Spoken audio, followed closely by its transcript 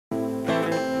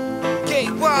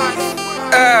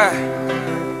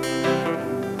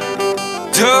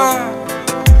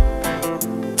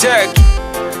Check.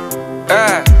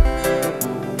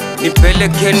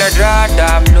 Nipeleke na rada,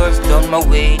 I'm lost on my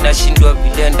way. Nashindwa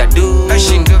vile ndadu,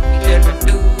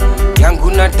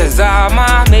 yangu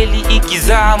natazama, meli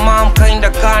ikizama. I'm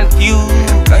kinda confused,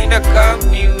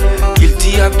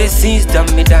 guilty of the sins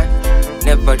that me done.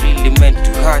 Never really meant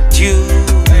to hurt you.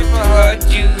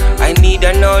 I need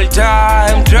an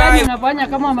all-time drive. Unafanya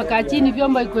kama umekaa chini,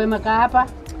 vyombo iko imekaa hapa.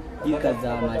 Hii kazi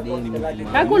ya mademu.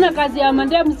 Hakuna kazi ya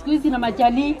mademu siku hizi na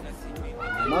machali.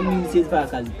 Mami siwezi fanya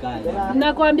kazi kali.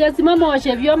 Nakwambia simama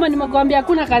oshe vyombo, nimekwambia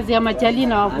hakuna kazi ya machali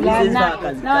na wavulana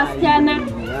na wasichana.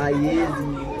 Haiwezi.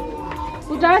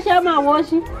 Utaosha ama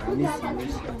uoshi?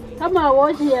 Kama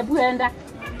uoshi hebu enda.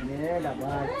 Nenda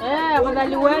basi.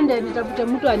 Afadhali uende nitafute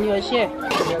mtu anioshe.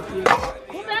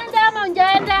 Umeenda ama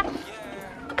unjaenda?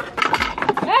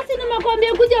 Basi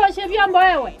nimekwambia kuja oshe vyombo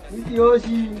wewe.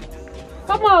 Sioshi.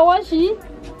 Kama uoshi,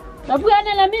 sababu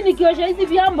na mimi nikiosha hizi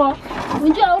vyombo,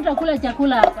 unjua utakula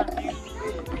chakula hapa.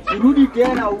 Urudi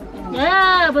tena huko.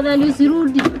 Afadhali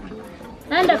usirudi.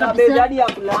 Enda kabisa. Kuna bezi ya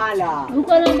kulala.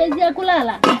 Uko na bezi ya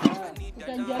kulala?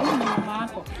 Utanjua mimi mama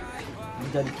yako.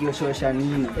 Nitakiosha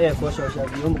nini? Kuosha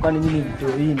vyombo kwani mimi ni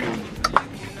mtoini.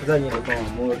 Kuzanye kwa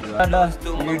moto. Dada,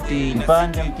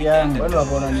 mpanja mtiani. Wale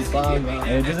wako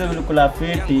wananipanga. Juzi mlikula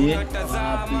fiti.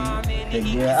 Wapi?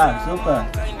 Tegea. Super.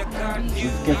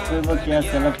 Usikie hivyo kiasi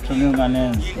alafu tumie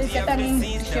maneno. Sasa mimi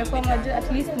nishakuwa majua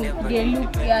at least nipige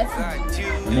look kiasi.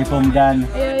 Nipo mgani?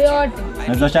 Yoyote.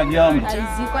 Nazosha vyombo.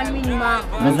 Alizikwa mimi ni mama.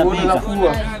 Naweza pika.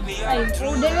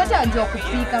 Ude yote anajua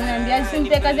kupika. Mnaambia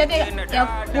simpe kazi yake ya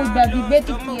kuda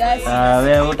vibeti kiasi.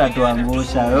 Wewe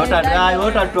utatuangusha. Wewe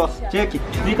utatoa. Cheki.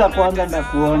 Pika kwanza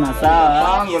ndakuona.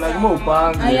 Sawa. Pango lazima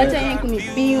upange. Hata yeye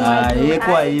kunipima.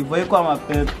 Yekwa hivyo, yekwa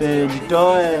mapepe,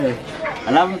 jitoe.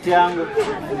 Alafu mti yangu.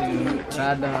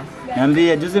 Dada.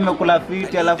 Niambie, juzi nimekula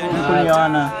fiti alafu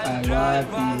mkuniona.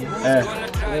 Wapi?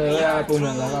 Wewe hapo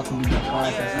unaanza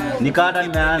kunipata sana. Nikata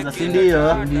nimeanza, si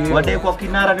ndio? Wadai kwa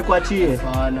kinara nikuachie.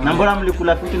 Na mbona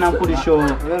mlikula fiti na mkulisho?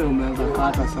 Wewe umeanza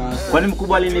kata sasa. Kwani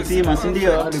mkubwa alinipima, si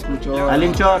ndio? Alikuchora.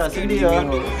 Alinchora, si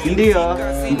ndio? Si ndio?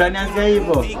 Mtanianzia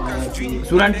hivyo.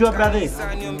 Si unanijua brother?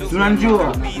 Si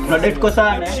unanijua? Unadate kwa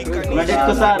sana, Unadate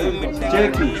kwa sana.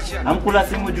 Cheki. Amkula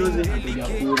simu juzi.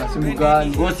 Kula simu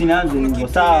gani? Ngosi nianze hivyo,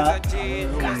 sawa?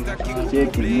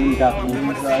 Cheki, mimi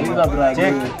nitakuuliza.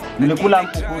 Cheki. Nilikula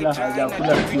mkukula.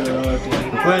 Hajakula kitu yoyote.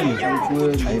 Kweli?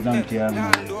 Kweli. Aiza mtiani.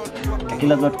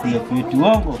 Kila zote kule fiti.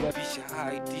 Uongo?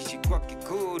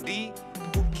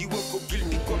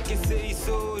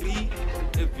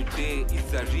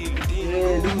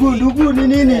 Ndugu ni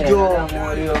nini jo?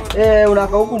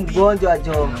 Unakaa huku mgonjwa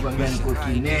jo. Nakwambia niko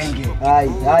kinenge.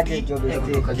 Aje jo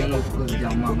besti. Kajana kwa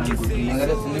jamaa niko kinenge.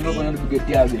 Ndio kwa nini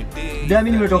kugetia be. Ndio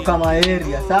mimi nimetoka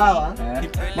maeria, sawa?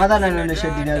 Madha ananionyesha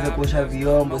dinaweza kuosha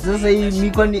vyombo. Sasa hii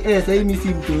miko ni sasa hii mimi si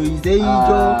mtoi. Sasa hii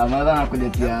jo. Madha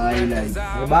anakuletea highlight.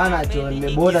 Bana jo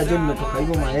nimeboda jo nimetoka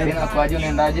hivyo maeria. Tena kwa jo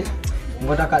unaendaje?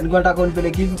 Ningotaka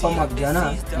unipeleke hivi kama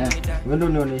vijana. Wewe ndio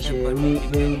unionyeshe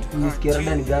unisikia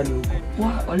rada ni gani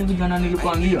huko. Wale vijana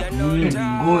nilikuambia.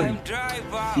 Ngoni.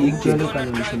 Ndio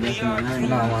kanionyesha sana nani.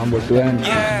 Na mambo tuende.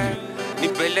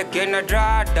 Nipeleke na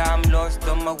rada, I'm lost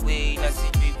on my way. Na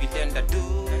sijui vile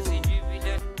ndadu.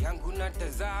 Yangu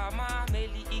natazama,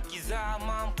 meli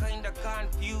ikizama. I'm kinda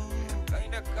confused.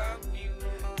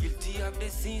 Guilty of the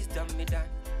sins that me done.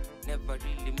 Never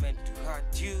really meant to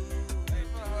hurt you.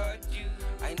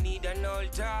 I need an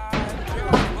all-time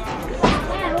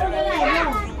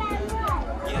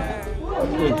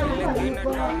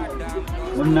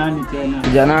Nani tena?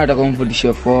 Kijana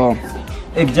atakumfundisha form.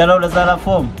 Kijana unazala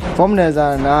form? Form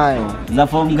naweza nayo. Za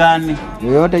form gani?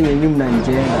 Yoyote yenye nyinyi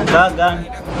mnanijenga. Gani?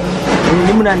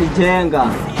 Nyinyi mnanijenga.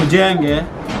 Kujenge?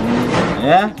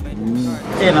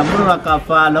 Na mbona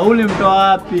unakafala? Uli mtoa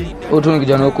wapi? Utu ni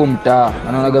kijana huko mtaa.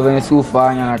 Anaona gavana si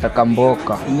ufanya anataka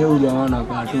mboka. Ni ujaona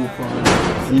kwa tu form.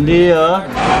 Ndio.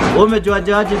 Umejua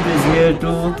jaji bezi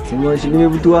yetu. Ni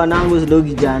mtu wanangu sio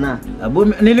kijana.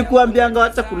 Nilikuambia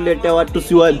acha kuletea watu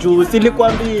si wajuu.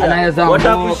 Nilikwambia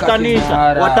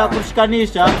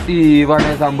watakushikanisha. Si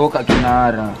wanaweza mboka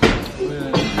kinara.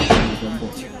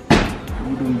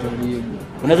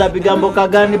 Unaweza piga mboka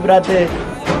gani brother?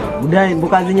 Budai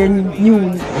mboka zenye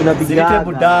new unapiga.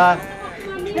 Buda.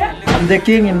 I'm the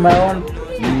king in my own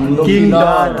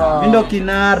kingdom. Ndo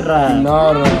kinara.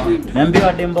 Niambie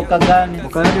wade mboka gani?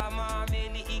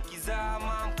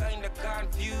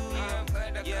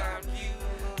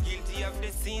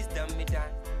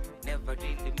 Never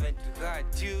really meant to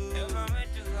hurt you.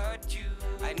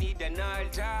 I need an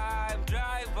all-time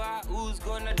driver who's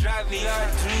gonna drive me all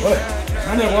through. Wewe,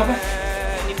 nani hapo hapa?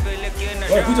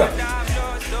 Wewe kuja.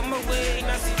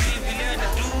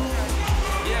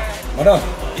 Madam,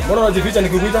 mbona unajificha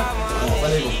nikikuita?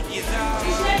 Fanya hivyo.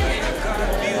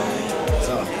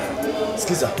 Sawa.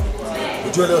 Sikiza.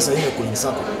 Ujue leo sasa hivi kuna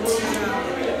msako.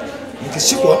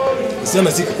 Nikishikwa,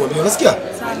 useme siki kuambia. Unasikia?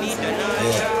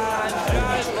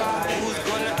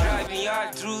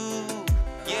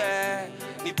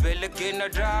 Nipeleke na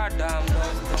dada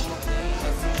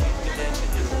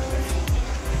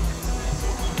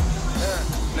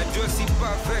najua si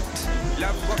perfect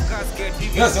love kwa casket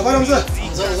Yes, habari mzee.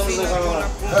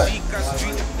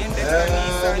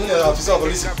 Mimi ni afisa wa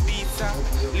polisi.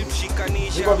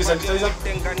 Niko afisa nitaiza.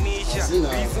 Sina.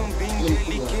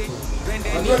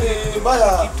 Unajua ni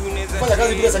mbaya kufanya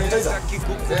kazi bila sanitizer.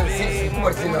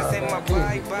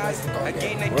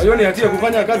 Unajua ni hatia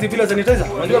kufanya kazi bila sanitizer.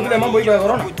 Unajua vile mambo hivyo ya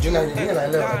corona.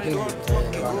 Naelewa lakini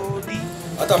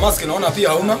hata mask naona pia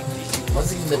hauna.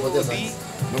 Mask imepotea sana.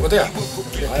 Umepotea?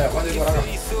 Haya, kwanza hizo haraka.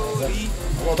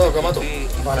 Kama unataka kamato.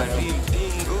 Hapana.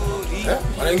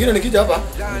 Mara nyingine nikija hapa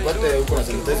nipate huko na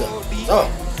sanitizer. Sawa?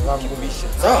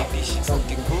 Sawa.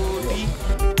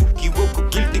 Kiwoko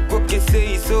guilty kwake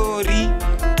say sorry.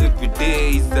 Every day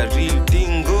is a real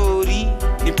thing gori.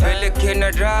 Nipeleke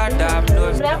na dada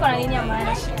Mrako na nini ya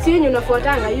maana? Si yeye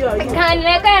unafuatana hiyo.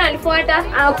 Kanileka ananifuata.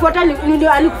 Kufuata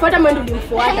ndio alikufuata mimi ndio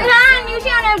nilimfuata. Nani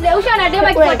ushaona dema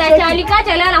kifuata chali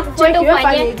kacha leo anakufuata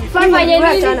ufanye. Fanye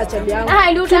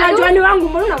nini? Tunajua ni wangu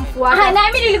mbona unamfuata? Na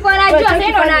mimi nilikuwa najua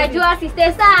sasa najua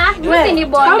sister saa. Mimi ni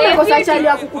bonde. Kama kosa chali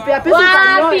ya kukupea pesa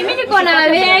utaniona. Wapi mimi niko na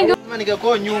wengi. Kama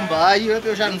ningekuwa nyumba, hiyo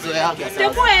pia ushanzoea sasa.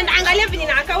 Tukwenda angalia venye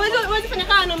nakaa. Wewe fanya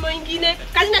kama na mwingine.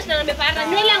 Kazi na shina nimepata.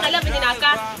 Nywele angalia venye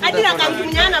nakaa. Hadi na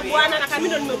kamtumiana bwana na kama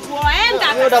ndo nimekuoa.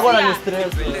 Enda. Wewe utakuwa na stress.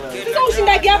 Sasa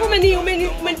ushindagi hapo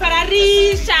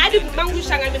umenipararisha. Hadi mangu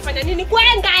shanga nimefanya nini?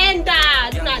 Kwenda enda.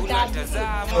 Tuna adabu.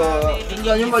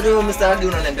 Ndio nyumba jo Mr. Hadi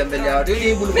unaniambia mbele ya watu.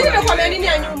 Ili bulu. Mimi nimekwambia nini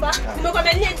ya nyumba?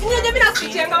 Nimekwambia nini? Nini mimi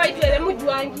nakuchenga wewe ile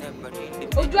mjuangi.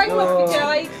 Ujuangi wakufikia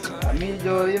wewe. Mimi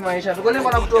jo hii maisha. Tuko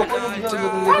leo na kutoa kwa hiyo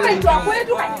Kama mtu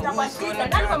kwetu kaita kwa shida.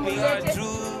 Nani kamlete?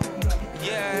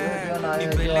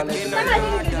 Kama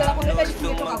nini ndio la kuleta kitu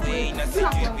kutoka kwetu.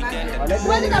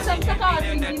 Wewe unataka watu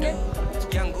wengine.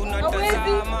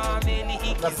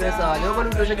 na pesa. Leo kwa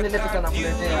nini utosha kile pesa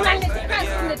nakuletea? Unaleta kazi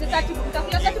unaleta tatibu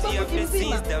utakuja tatibu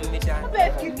kuzima.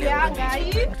 Umefikianga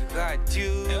hii?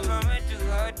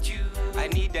 I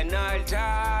need an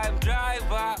all-time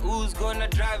driver who's gonna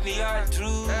drive me all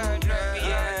through.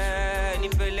 Yeah,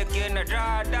 nipeleke na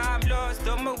dada, I'm lost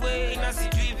on my way, na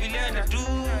sijui vile na do.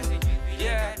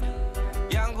 Yeah,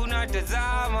 yangu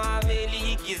natazama,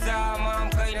 meli ikizama, I'm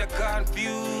kinda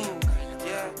confused.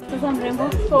 Sasa mrembo,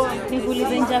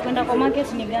 nikuulize njia kwenda kwa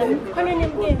market ni gani? Kwani ni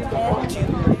mgeni?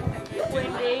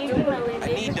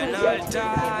 I need an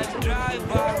all-time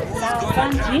driver who's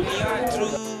gonna drive me all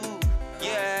through.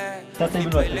 Sasa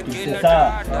hivi ndio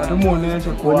sawa. Tumuoneshe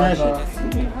kuonyesha.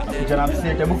 Kijana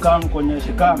msete hebu kama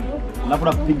kuonyesha kama. Alafu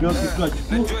nakupigia kitu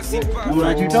achukue.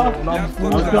 Unajitoa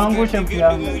na tuangushe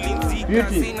mpiangu.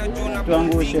 Beauty.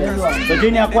 Tuangushe.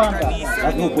 Lakini ya kwanza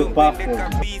lazima uwe perfect.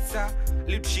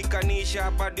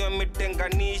 Lipshikanisha bado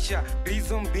ametenganisha.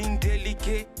 Reason being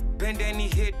delicate. Bend any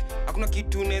hit. Hakuna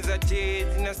kitu neza chase.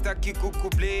 Inastaki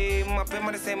kukublame.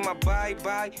 Mapema nasema bye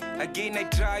bye. Again I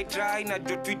try. Na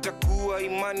jo Twitter kuwa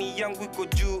imani yangu iko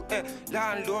juu.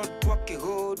 Landlord kwake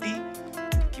hodi.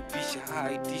 Kipisha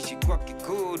haitishi kwake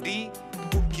kodi.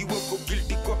 Ukiwako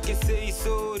guilty kwake say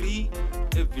sorry.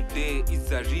 Every day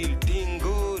is a real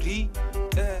dingori.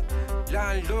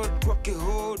 Landlord kwake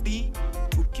hodi.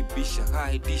 Ukibisha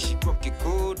haitishi kwake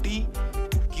kodi.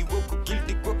 Ukiwako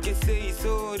guilty kwake say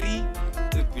sorry.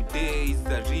 Every day is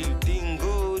a real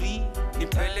dingori.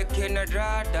 Nipeleke na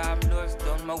dada, I'm lost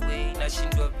on my way.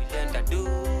 Nashindwa vile ndadu.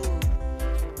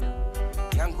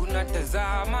 Yangu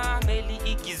natazama, meli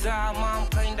ikizama, I'm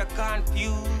kinda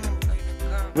confused.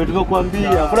 Ndio tumekwambia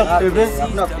hakuna kutembea.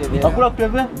 Hakuna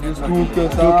kutembea.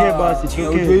 Tuke basi, tuke.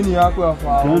 Ujeni yako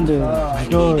yafaa. Twende.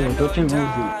 Ndio, tote move.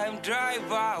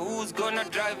 Driver who's gonna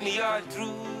drive me all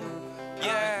through.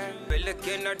 Yeah,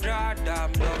 peleke na dada,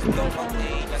 I'm lost on my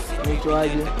way.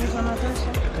 Nichoaje?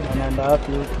 Naenda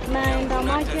wapi? Naenda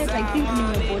market, I think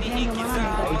nimepotea ndio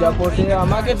maana Hujapotea,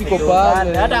 market iko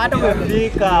pale. Hata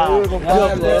umefika.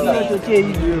 Ndio tuche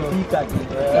hivi fika.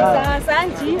 Sawa,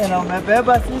 Sanchi. Na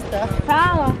umebeba sister.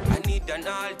 Sawa. I need an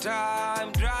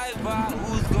all-time driver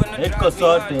who's gonna drive Eko me sote.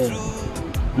 all through.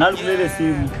 Nalikule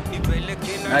simu.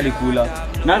 Nipeleke na Nalikula.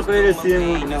 Nalikule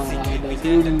simu. Sisi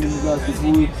ni za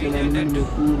asubuhi, tena mimi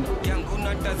nimekula. yangu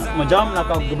Majamu na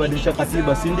kubadilisha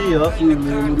katiba, si ndio?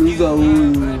 Muuliza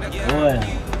huyu. Oya.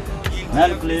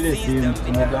 Nani kule ile simu?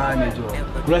 Simu gani jo?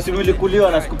 Kuna simu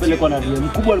ilikuliwa na sikupelekwa na DM.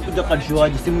 Mkubwa alikuja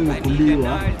kadishoaji, simu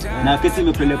imekuliwa na kesi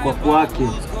imepelekwa kwake.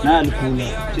 Na alikula.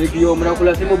 Cheki hiyo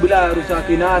mnakula simu bila ruhusa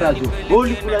kinara jo. Wewe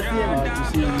ulikula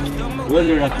simu? Wewe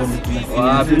ndio unakula simu.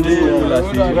 Wapi ulikula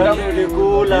simu? Wewe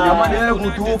ulikula. Jamani wewe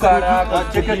kutuka haraka.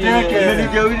 Teke.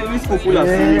 Mimi sikukula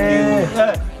simu.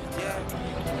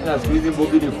 Na siku hizi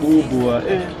mbogi ni kubwa.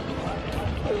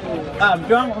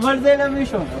 Mtango, umaliza ile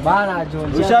mission? Bana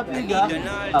John. Ushapiga?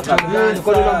 Akabini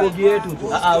kwa na mbogi yetu tu.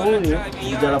 Huyu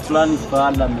mjara fulani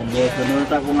pala mbele.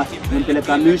 Unataka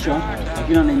kumpeleka mission,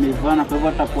 lakini anaimevana kwa hivyo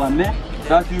atakuwa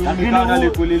sasa huyu kana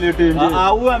likulile tende.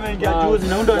 Huyu ameingia juzi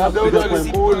na ndio anapiga kwa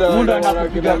kula. Ndio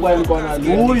anapiga kwa mkono.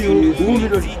 Huyu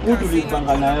ndio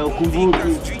tulipanga naye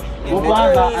kumbuki.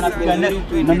 Kwanza anapiga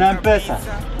na mpesa.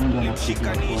 Ndio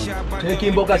anapiga.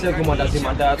 Cheki mboka sio kimwanda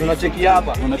tunacheki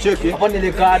hapa. Unacheki? Hapa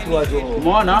nilikaa tu wazo.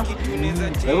 Umeona?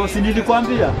 Wewe si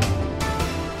nilikwambia?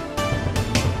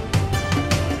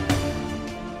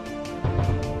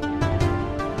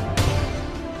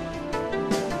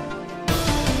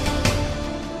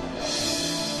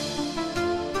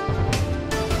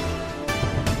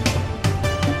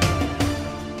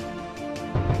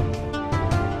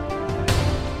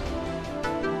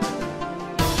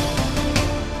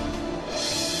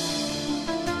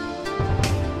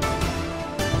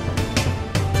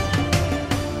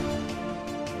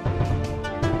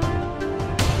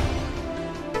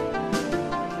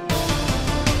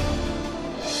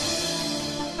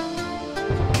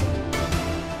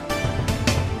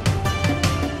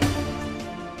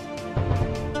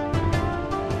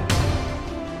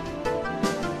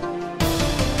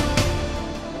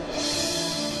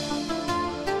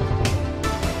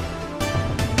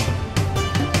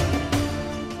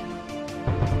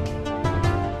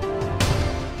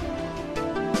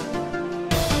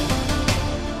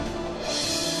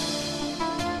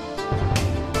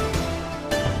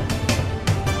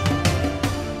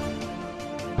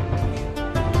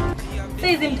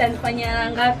 Hizi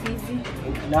mtanifanyia ngapi hizi?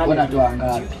 Unatoa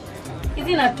ngapi?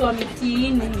 Hizi natoa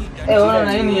miti 4. Ona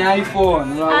na hii ni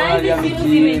iPhone. Unaangalia miti.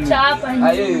 Zimechapa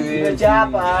hizi.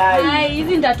 Zimechapa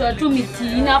hizi ndatoa tu miti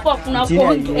 4 hapo kuna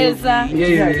kuongeza.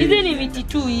 Hizi ni miti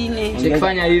tu 4.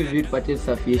 Chekifanya hivi tupatie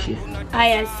safishe.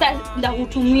 Haya sasa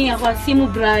ndakutumia kwa simu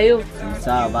Brayo.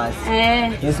 Sawa basi.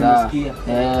 Yes, nasikia.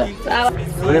 Sawa.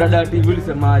 Wewe dada TV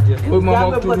ulisemaje? Wewe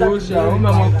mama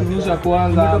kuturusha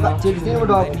kwanza ama cheki sisi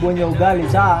ndo kubonya ugali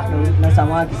cha na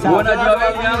samaki sawa. Unajua wewe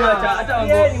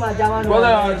hata wango.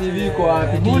 Kwanza TV kwa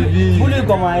wapi TV? Buli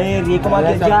kwa maheri, kwa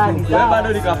makejani. Wewe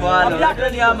bado nikafana. Unajua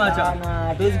ni amacha.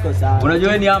 Hatuwezi kosa.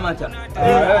 Unajua ni amacha.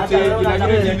 Cheki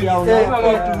lakini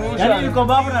yaani yuko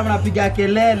babu na mnapiga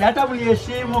kelele hata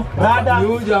mliheshimu. Baada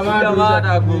ni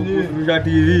jamaa kurusha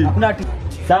TV. Hakuna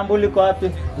Sambu liko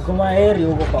wapi? Uko maheri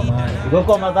huko kwa maheri. Uko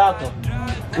kwa madhako.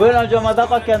 Wewe unajua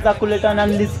madhako akianza kuleta na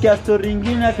nilisikia story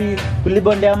nyingine ati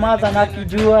kulibondea madha na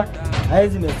kijua.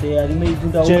 Haizi mesea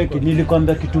limeivunda huko. Cheki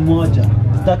nilikwambia kitu moja.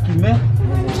 Sitaki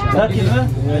lakini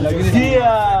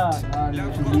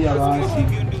tulia basi.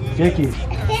 Cheki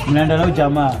mnaenda na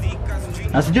jamaa.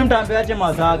 Na sijui mtaambiaje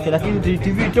madhake lakini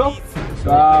TV to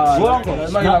sawa. Uongo.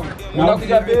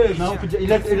 Unakuja base. Unakuja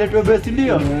ile tu base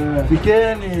ndio.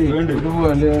 Fikeni. Twende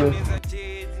tu leo.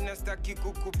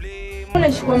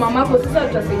 Unachukua mamako sasa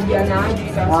tutasaidiana aje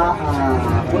sasa?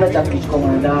 Kuna cha kuchukua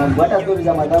mwanangu. Hata story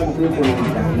za madhangu pia kuna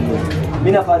mtakia.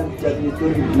 Mimi nafanya kuchapia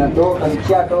story tunatoka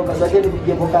nikishatoka sasa je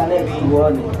nipige poka naye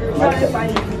tuone.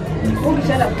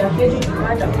 Ukishala kutafeti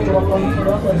hata kwa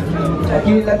mkono wako.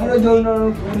 Lakini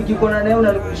unajua nikikona naye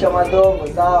unanipisha madongo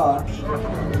sawa.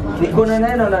 Nikona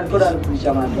naye na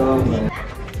unanipisha madongo.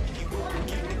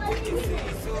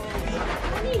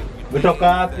 Kutoka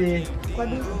wapi?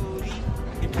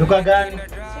 Duka gani?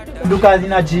 Duka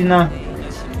zina jina.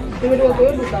 Tumetoka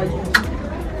kwa duka gani?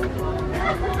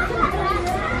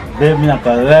 Mimi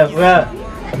wewe.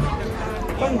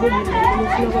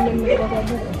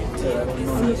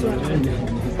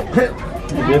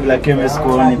 Bebe la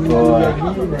chemistry ni poa.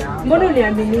 Mbona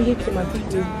uniamini kusema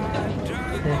kitu?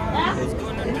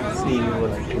 Si hivyo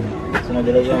lakini.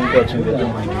 Tunaendelea mtu achunge tu.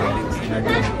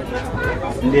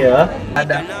 Ndio.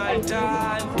 Ada.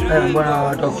 Mbona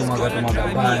watu wakumwaga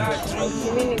bana?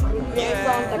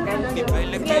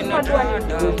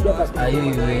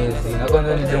 Haiwezi. Na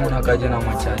kwanza ni jambo nakaje na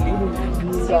machali.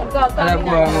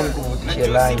 Anakuwa wangu kuvutisha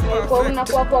line.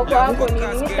 Unakuwa kwako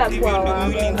nini nitakuwa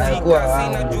wangu. Haikuwa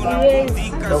wangu.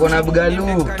 Siwezi. Tuko na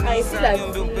bugalu. Haisila.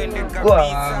 Kwa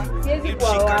wangu. Siwezi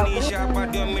kuwa wangu.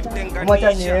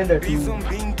 Mwacha niende tu.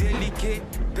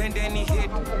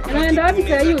 Anaenda wapi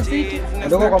saa hii usiku?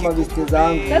 Ndogo kwa mabesti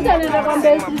zangu. Sasa anaenda kwa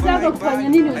mbesi zako kufanya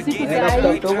nini usiku saa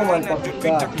hii? Ndogo mahali pa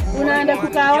kukaa. Unaenda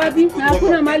kukaa wapi? Na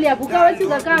hakuna mahali ya kukaa, wewe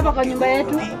ukakaa hapa kwa nyumba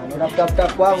yetu. Unatafuta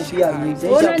kwangu pia mimi.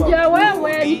 Unajua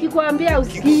wewe nikikwambia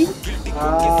usikii.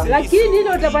 Lakini ile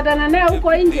utapatana naye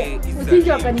huko nje,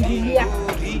 usije ukanidilia.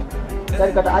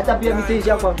 Sasa hata pia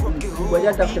mteja kwa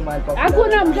ngoja tafute mahali pa.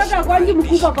 Hakuna mtoto kwangi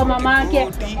mkubwa kwa mamake.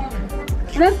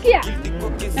 Unasikia?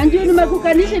 Na ndio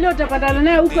nimekukanisha ile utapatana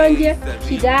naye huko nje,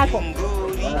 shida yako.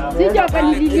 Sije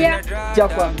ukanidilia. Cha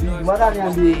kwa bibi, mara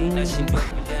niambie.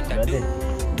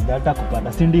 Data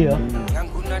kupata, si ndio?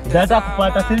 Data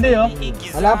kupata, si ndio?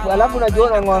 Alafu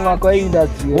unajiona ng'ang'a kwa hii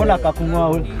industry. Mbona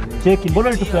kakungoa cheki, mbona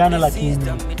ulitupeana lakini?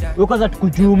 Wewe kwanza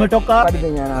tukujua umetoka hadi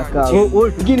venye anakaa.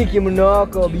 Lakini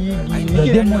kimnoko bigi.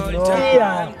 Ndio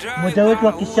mmoja wetu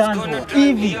akishandwa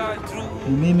hivi.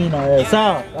 Ni mimi na wewe.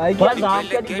 Sawa. Kwanza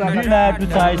mimi na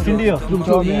tutai, si ndio?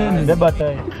 Tumchome mbeba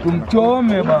tai.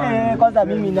 Tumchome bana. Kwanza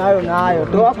mimi nayo.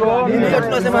 Toa mimi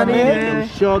tunasema nini?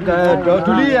 Shoga,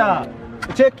 tulia.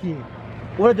 Cheki.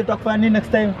 Wewe tutakufanya nini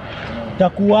next time?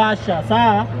 Takuwasha,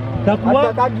 sawa? Takuwa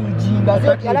hata kadi ujinga.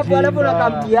 Alafu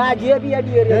nakamtiaje hivi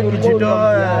hadi ile kijitoa.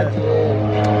 Wanatumada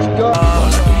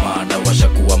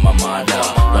washakuwa mamada,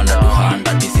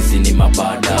 wanatuhanda sisi ni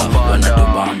mabada,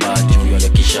 wanatubamba juu ya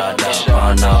kishada,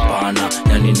 pana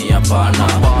ya nini hapana.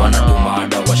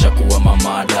 Wanatumada washakuwa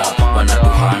mamada,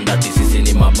 wanatuhanda sisi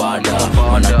ni mabada,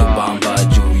 wanatubamba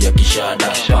juu ya kishada,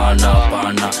 pana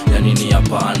ya nini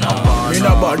hapana. In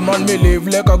a bad man me live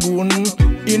like a goon.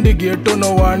 In the ghetto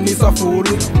no one is a fool.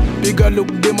 Bigger look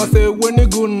them a say when he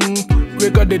gun.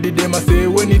 Wake a daddy them a say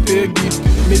when he take it.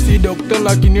 Me see doctor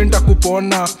lakini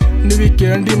nitakupona. Ni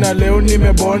weekend na leo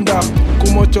nimebonda.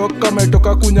 Kumochoka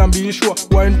metoka kunyambishwa.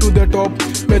 Wine to the top,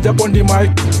 meja pondi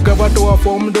mic. Gavato wa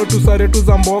form do tusare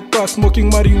tuzamboka.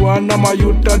 Smoking marijuana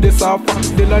mayuta de safa.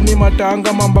 Dela ni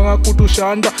matanga mambanga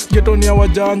kutushanda. Ghetto ni ya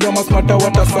wajanja masmata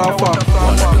watasafa.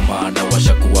 Wanatumada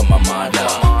washakuwa mamada,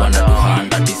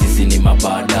 wanatuhanda sisi ni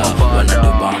mabada,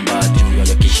 wanatubamba juu ya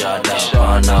kishada,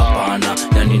 pana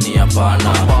ya nini hapana.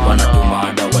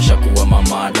 Wanatumada washakuwa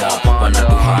mamada,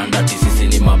 wanatuhanda sisi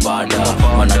ni mabada,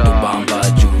 wanatubamba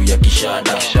juu ya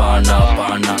kishada, pana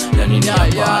ya nini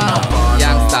hapana.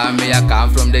 Youngster me I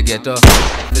come from the ghetto.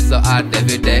 It's so hard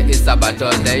every day it's a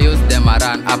battle. They use them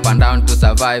around up and down to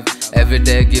survive. Every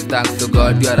day give thanks to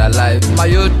God you're alive. My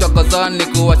youth toko zone ni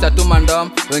kuwasha tu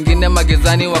mandom. Wengine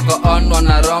magizani wako on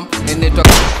wana rom. Initoka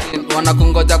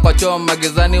wanakungoja kwa chom.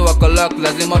 Magizani wako lock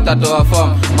lazima utatoa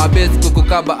form. Mabiz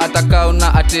kukukaba ataka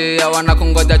una atia.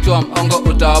 Wanakungoja chom ongo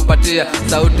utawapatia.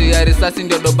 Sauti ya risasi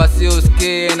ndio dobasi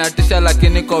usikie. Inatisha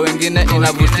lakini kwa wengine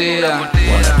inavutia.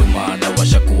 Wanatumada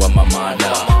washakuwa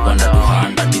mamada,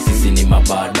 wanatuhanda sisi ni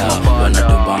mabada,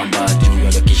 wanatubamba juu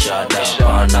ya kishada,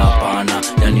 pana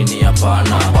ya nini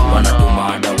hapana.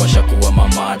 Wanatumada washakuwa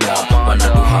mamada,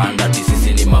 wanatuhanda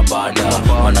sisi ni mabada,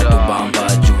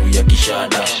 wanatubamba juu ya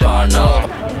kishada, pana.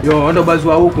 Yo, ndo bazi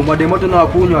wa huko, mademo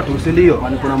tunawakunywa tu, si ndio?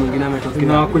 Kwani kuna mwingine ametokea.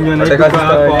 Tunawakunywa na iko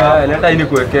hapa. Leta hii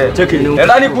nikuwekee. Cheki.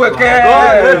 Leta nikuwekee.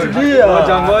 Tulia.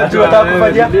 Ngoja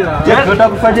watakufanyia. Je,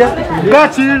 watakufanyia? Kaa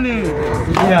chini.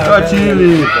 Kaa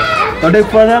chini. Ndio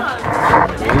kufanya?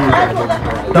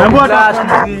 Tambua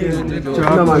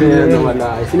tuna maneno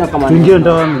wala. Sina kama ningie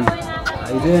ndani.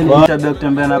 Wacha bia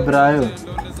kutembea na Brayo.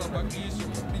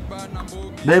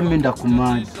 Babe mimi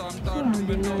ndakumada.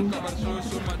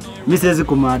 Mimi siwezi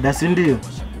kumada, si ndio?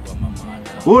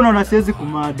 Wewe unaona siwezi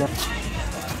kumada.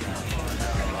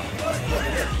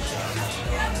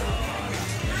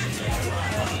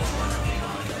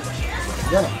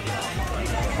 Jana.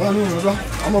 Bwana mimi unajua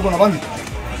ama uko na bangi?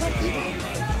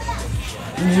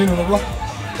 Nini unajua?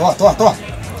 Toa.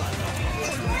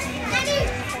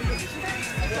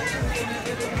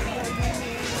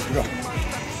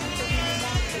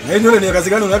 Na nywele ni kazi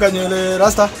gani unaweka nywele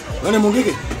rasta? Wewe ni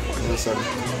mungiki?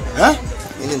 Msanii.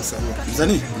 Mimi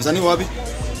msanii. Msanii wapi?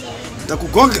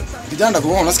 Nitakugonga. Kijana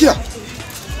ndakugonga, unasikia?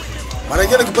 Mara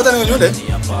nyingine nikipata nywele.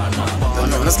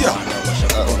 Unasikia?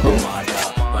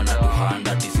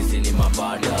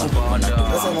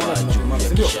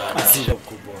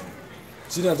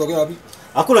 Shida inatokea wapi?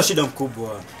 Hakuna shida mkubwa.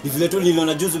 Ni vile tu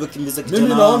niliona juzi ukimbiza kijana.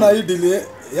 Mimi naona hii deal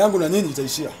yangu na nyinyi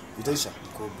itaisha.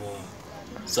 Mkubwa.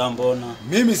 Sambona.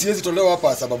 Mimi siwezi tolewa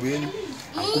hapa sababu yenu.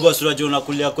 Mkubwa sura juu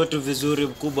unakulia kwetu vizuri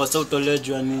mkubwa, sasa utolee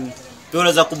jua nini? Pia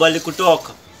unaweza kubali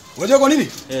kutoka. Unajua kwa nini?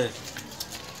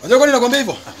 Unajua kwa nini nakwambia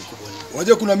hivyo?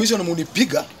 Unajua kuna mission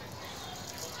mnipiga.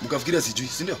 Mkafikiria sijui,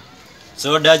 si ndio?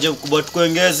 Sasa daje mkubwa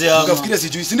tukuongeze ama? Mkafikiria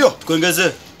sijui, si ndio?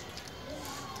 Tukuongeze.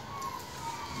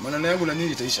 Maneno yangu na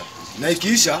nyinyi itaisha. Na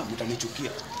ikiisha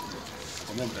mtanichukia.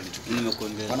 Nimekwambia mtanichukia.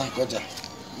 Nimekuambia. Bana ngoja.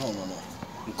 No.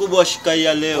 Mkubwa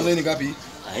shikia leo. Sasa ni ngapi?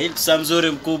 Hii pesa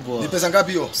mzuri mkubwa. Ni pesa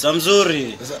ngapi hiyo? Pesa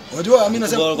mzuri. Pesa. Unajua mimi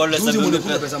nasema juzi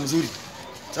mlikula pesa mzuri.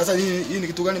 Sasa hii ni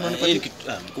kitu gani maana hii kitu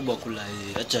mkubwa kula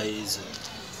hii. Acha hizo.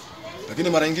 Lakini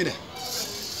mara nyingine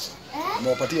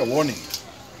nimewapatia warning.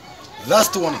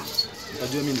 Last warning.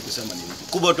 Utajua mimi nikusema nini.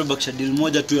 Mkubwa tubakisha deal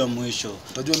moja tu ya mwisho.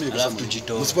 Utajua mimi nikusema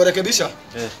nini. Usiporekebisha?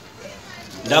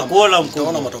 Ndakuona mkubwa.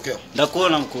 Utaona matokeo.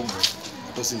 Ndakuona mkubwa.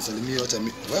 Hata usinisalimie acha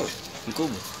wewe.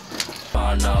 Mkubwa.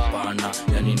 Pana,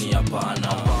 yani ni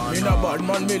hapana. In a bad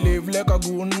man, me live like a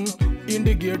goon. In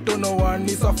the ghetto, no one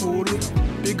is a fool.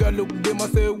 Bigger look, them a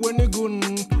say when he gun.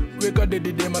 Wake a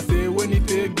daddy, them a say when he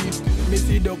take it. Me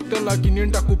see doctor lakini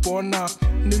nitakupona.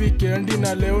 Ni weekend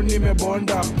na leo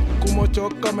nimebonda.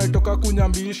 Kumochoka metoka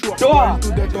kunyambishwa. Going to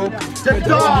the top.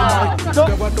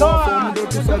 Gavatoa from do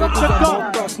to sare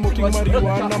kuzamoka. Smoking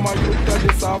marijuana, mayuta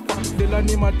de safa. Dela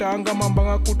ni matanga,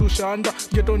 mambanga kutushanda.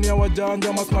 Ghetto ni ya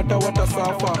wajanja, masmata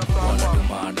watasafa.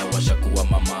 Wanadumada, washakuwa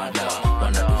mamada.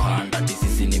 Wanaduhanda,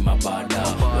 sisi ni mabada.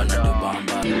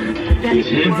 Wanadubamba.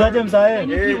 Mzaje mzae?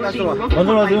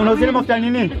 Wazo unazile mafuta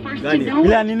nini? Gani?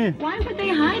 Ile nini?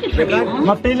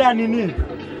 Mafuta ile nini?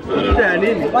 Mafuta ya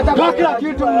nini? Toa kila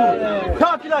kitu.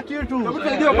 Toa kila kitu.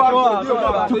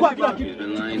 Chukua kila kitu.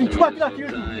 Chukua kila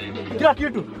kitu. Kila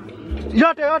kitu.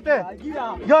 Yote.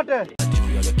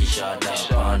 Kishada,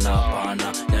 pana,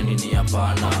 yani ni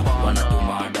hapana.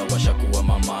 Wanadumada, washakuwa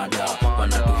mamada.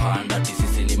 Wanaduhanda,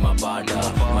 sisi ni mabada.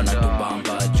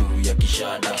 Wanadubamba juu ya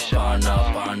kishada,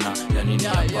 pana, yani ni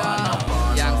hapana.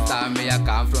 Youngster, me I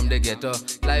come from the ghetto.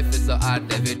 Life is so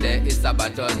hard, every day is a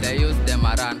battle. They use them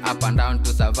around up and down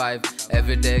to survive.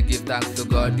 Every day give thanks to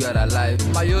God you are alive.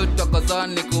 My youth tokozon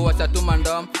ni kuwasha tu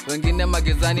mandom. Wengine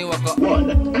magizani wako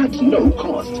one at no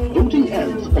cost. Voting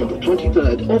ends on the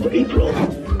 23rd of April.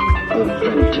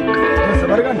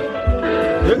 Habari gani?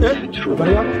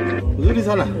 Habari yako? Nzuri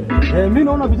sana. Mimi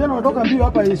naona vijana wanatoka mbio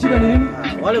hapa, shida ni nini?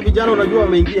 Wale vijana unajua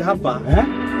wameingia hapa.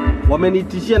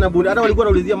 Wamenitishia na buni. Hata walikuwa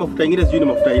wanaulizia mafuta mengine sijui ni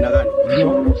mafuta aina gani.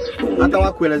 Hata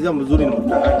wakuelezea mzuri ni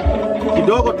mafuta gani.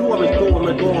 Kidogo tu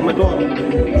wametoa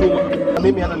chuma.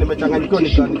 Mimi hata nimechanganyikiwa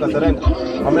nikaserenda.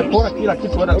 Wamepora kila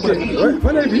kitu hata kule.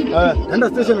 Fanya hivi. Enda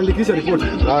station andikisha report.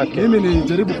 Mimi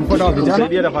nijaribu kufuata hao vijana.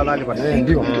 Nisaidie tafadhali basi.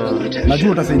 Ndio.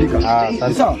 Najua utasaidika.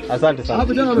 Sawa. Asante sana. Hao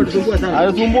vijana wametusumbua sana.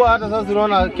 Anasumbua hata sasa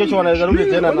unaona kesho wanaweza rudi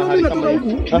tena na hali kama hiyo.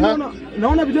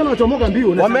 Naona vijana wachomoka mbio.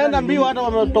 Wameenda mbio hata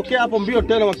wametokea hapo mbio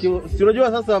tena si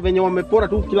unajua sasa venye wamepora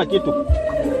tu kila kitu.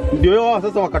 Ndio wao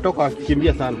sasa wakatoka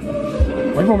wakikimbia sana.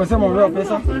 Kwa hivyo wamesema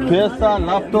wamebeba pesa,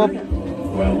 laptop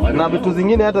na vitu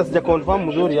zingine hata sija confirm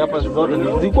mzuri hapa zote.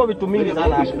 Zilikuwa vitu mingi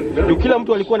sana hapa. Ndio kila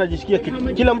mtu alikuwa anajishikia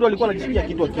kitu. Kila mtu alikuwa anajishikia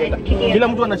kitu akienda. Kila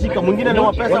mtu anashika, mwingine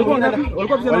anatoa pesa,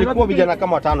 walikuwa vijana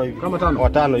kama 5 hivi. Kama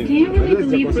 5 hivi.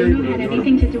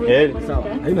 Sawa.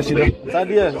 Haina shida.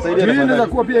 Saidia. Inaweza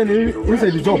kuwa pia ni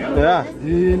inside job.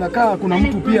 Inakaa kuna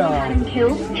mtu pia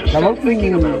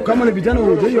kama ni vijana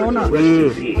unaoiona.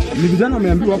 Ni vijana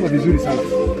wameambiwa hapa vizuri sana.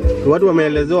 Watu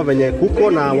wameelezewa venye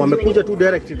kuko na wamekuja tu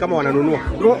direct kama wananunua.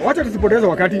 Wacha tusipoteze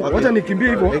wakati. Wacha nikimbie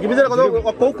hivyo. Nikimbie kwa sababu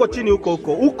wako huko chini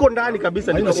huko ndani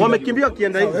kabisa. Wamekimbia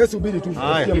kienda hivi. Wewe subiri tu.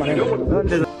 Sikia maneno.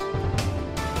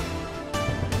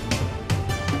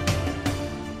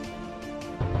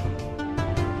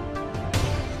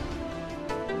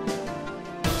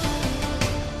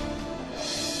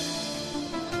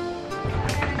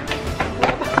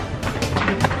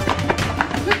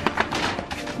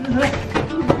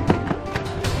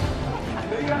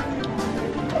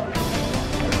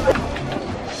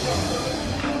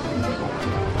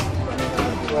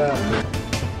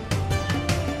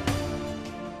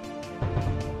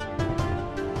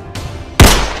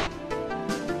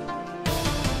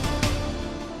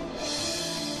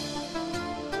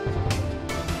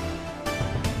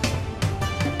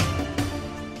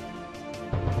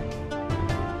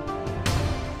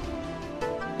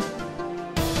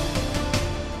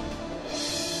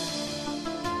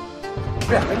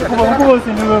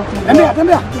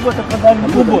 Tembea.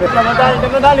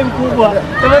 Tafadhali mkubwa.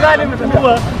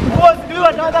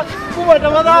 Sikiliwa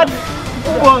tafadhali.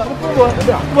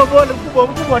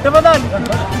 Mkubwa tafadhali.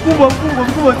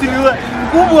 Mkubwa sikiliwa.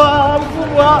 Mkubwa.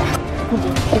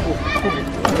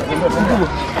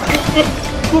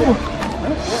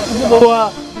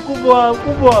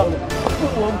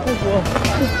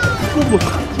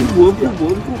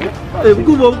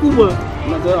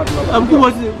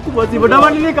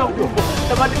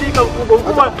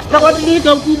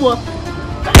 Tabadilika mkubwa.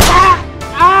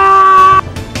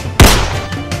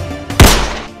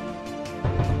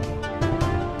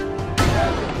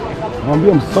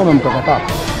 Mwambie msome mkakataa.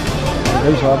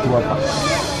 Unaisha watu hapa.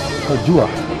 Utajua.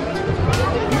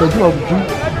 Utajua vitu.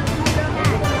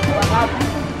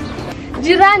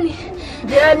 Jirani.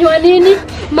 Jirani wa nini?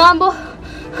 Mambo.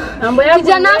 Mambo yako.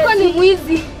 Kijana wako ni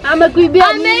mwizi.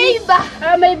 Amekuibia nini? Ameiba.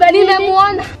 Ameiba nini?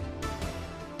 Nimemuona.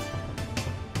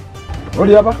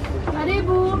 Rudi hapa.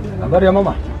 Karibu. Habari ya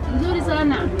mama? Nzuri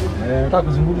sana. Nataka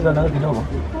kuzungumza nawe kidogo.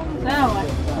 Sawa.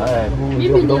 Haya,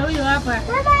 Mimi ndio huyo hapa.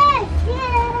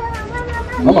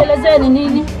 Mama. Nielezee ni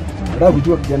nini? Nataka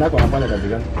kujua kijana wako anafanya kazi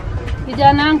gani?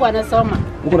 Kijana wangu anasoma.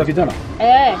 Uko na kijana?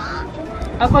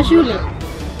 Ako shule.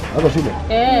 Ako shule?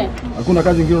 Hakuna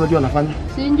kazi nyingine unajua anafanya?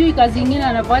 Sijui kazi nyingine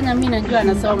anafanya, mimi najua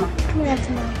anasoma.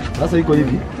 Sasa iko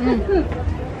hivi.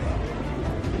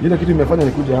 Ile kitu imefanya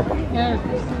nikuja hapa.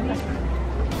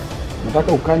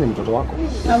 Nataka ukanye mtoto wako.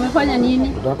 Amefanya nini?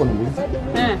 Mtoto wako ni mwizi.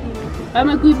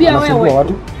 Amekuibia wewe.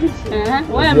 Watu.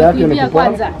 Wewe amekuibia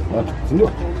kwanza. Watu, si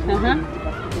ndio?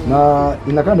 Na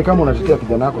inakaa ni kama unatetea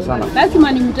kijana wako sana.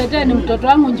 Lazima nimtetee, ni mtoto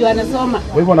wangu ndio anasoma.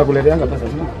 Kwa hivyo anakuleteanga pesa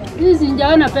sio? Mimi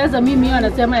sijaona pesa, mimi hiyo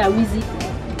anasema ya wizi.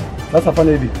 Sasa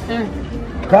fanya hivi.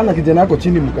 Kaa na kijana wako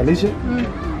chini mkalishe.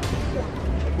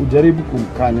 Ujaribu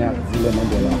kumkanya zile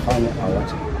mambo anayofanya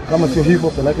awache. Kama sio hivyo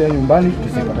peleke nyumbani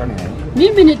tusipatane naye.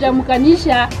 Mimi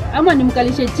nitamkanisha ama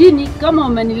nimkalishe chini kama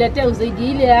umeniletea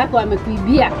usaidi ile yako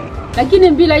amekuibia.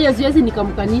 Lakini bila hiyo siwezi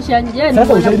nikamkanisha. Je, ni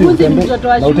mwanafunzi ni mtoto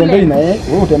wa shule. Na utembei na yeye?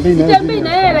 Wewe utembei na yeye? Utembei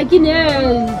na yeye lakini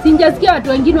yeye singesikia watu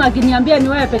wengine wakiniambia ni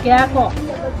wewe peke yako.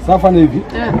 Sasa fanya hivi.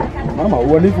 Mama,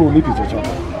 uhalifu ulipi chochote.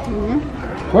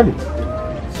 Kweli?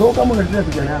 So kama unatetea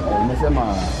kijana yako umesema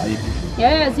aibi.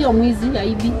 Yeye sio mwizi,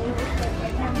 aibi.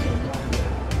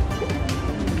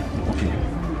 Okay.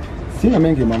 Sina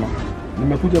mengi mama.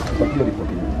 Nimekuja kukupatia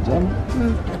ripoti njema.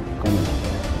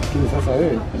 Lakini sasa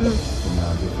wewe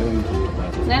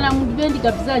na mdipendi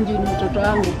kabisa njoo ni mtoto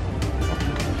wangu.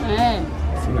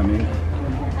 Sina mengi.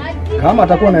 Kama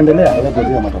atakuwa anaendelea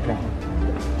ngojea matokeo.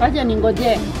 Acha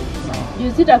ningojee.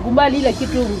 Juu sitakubali ile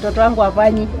kitu mtoto wangu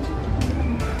afanyi.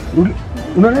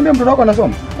 Unaniambia mtoto wako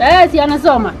anasoma? Si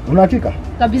anasoma. Una hakika?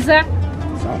 Kabisa.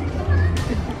 Sawa.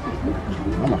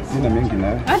 Mama, sina mengi na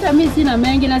wewe. Hata mimi sina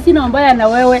mengi na sina mbaya na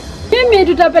wewe. Mimi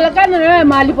tutapelekana na wewe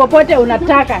mahali popote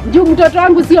unataka. Juu mtoto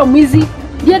wangu sio mwizi.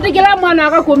 Ndiye kila mwana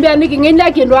akakuambia niki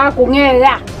ngenda kendo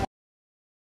akung'ea.